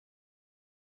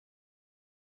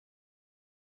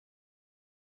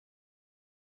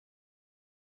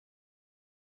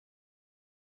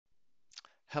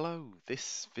Hello,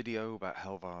 this video about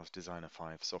Helvar's Designer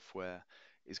 5 software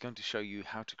is going to show you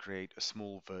how to create a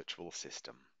small virtual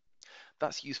system.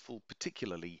 That's useful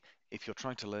particularly if you're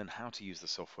trying to learn how to use the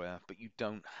software but you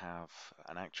don't have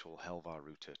an actual Helvar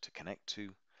router to connect to,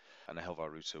 and a Helvar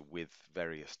router with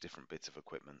various different bits of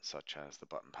equipment such as the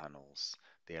button panels,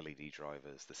 the LED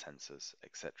drivers, the sensors,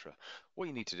 etc. What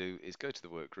you need to do is go to the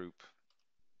workgroup,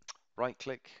 right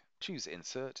click, choose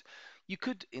insert. You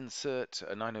could insert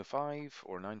a 905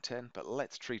 or a 910, but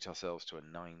let's treat ourselves to a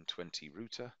 920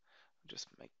 router. Just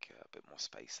make a bit more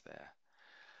space there.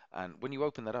 And when you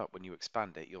open that up, when you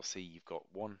expand it, you'll see you've got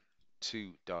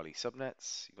two DALI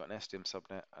subnets, you've got an SDM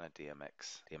subnet and a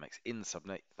DMX in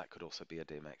subnet. That could also be a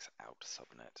DMX out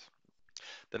subnet.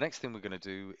 The next thing we're going to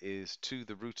do is to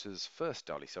the router's first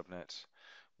DALI subnet,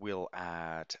 we'll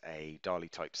add a DALI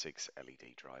Type 6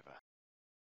 LED driver.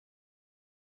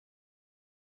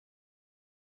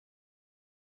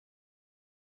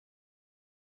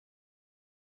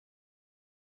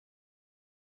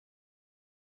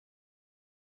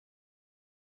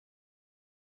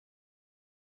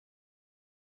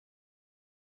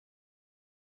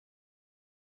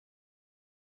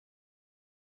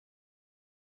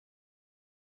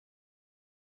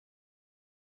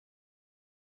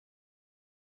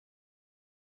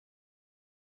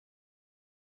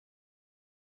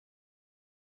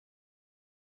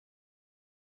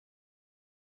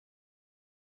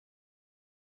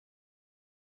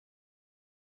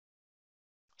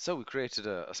 So we created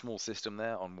a small system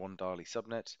there on one DALI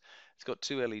subnet. It's got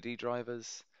two LED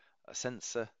drivers, a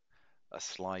sensor, a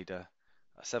slider,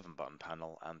 a 7-button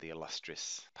panel, and the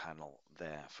Illustris panel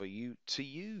there for you to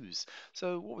use.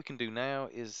 So what we can do now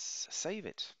is save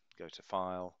it. Go to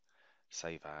File,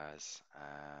 Save As,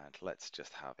 and let's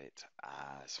just have it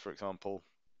as, for example,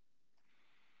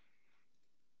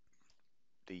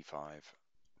 D5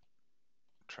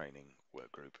 Training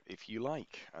Workgroup, if you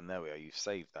like. And there we are, you've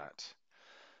saved that.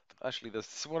 Actually,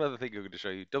 there's one other thing I'm going to show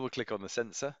you. Double click on the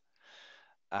sensor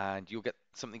and you'll get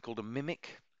something called a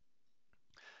mimic,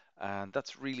 and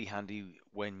that's really handy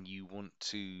when you want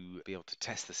to be able to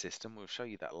test the system. We'll show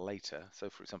you that later. So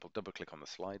for example, double click on the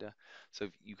slider so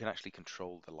you can actually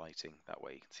control the lighting. That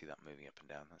way you can see that moving up and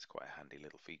down. That's quite a handy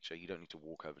little feature. You don't need to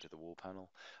walk over to the wall panel.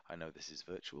 I know this is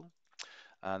virtual.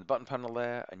 And the button panel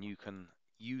there, and you can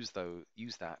use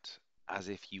that as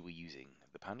if you were using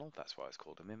the panel. That's why it's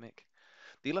called a mimic.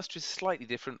 The Illustris is slightly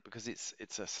different because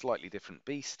it's a slightly different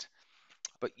beast.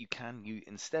 But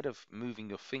instead of moving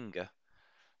your finger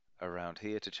around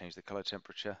here to change the color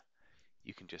temperature,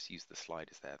 you can just use the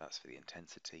sliders there. That's for the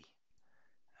intensity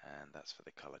and that's for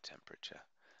the color temperature.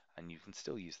 And you can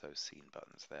still use those scene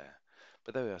buttons there.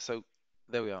 But there we are. So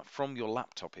there we are. From your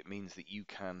laptop, it means that you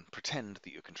can pretend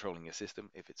that you're controlling a system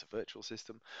if it's a virtual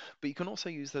system. But you can also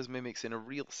use those mimics in a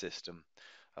real system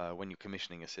when you're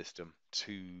commissioning a system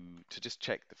to just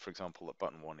check that, for example, that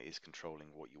button 1 is controlling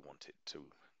what you want it to.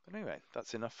 But anyway,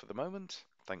 that's enough for the moment.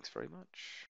 Thanks very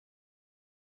much.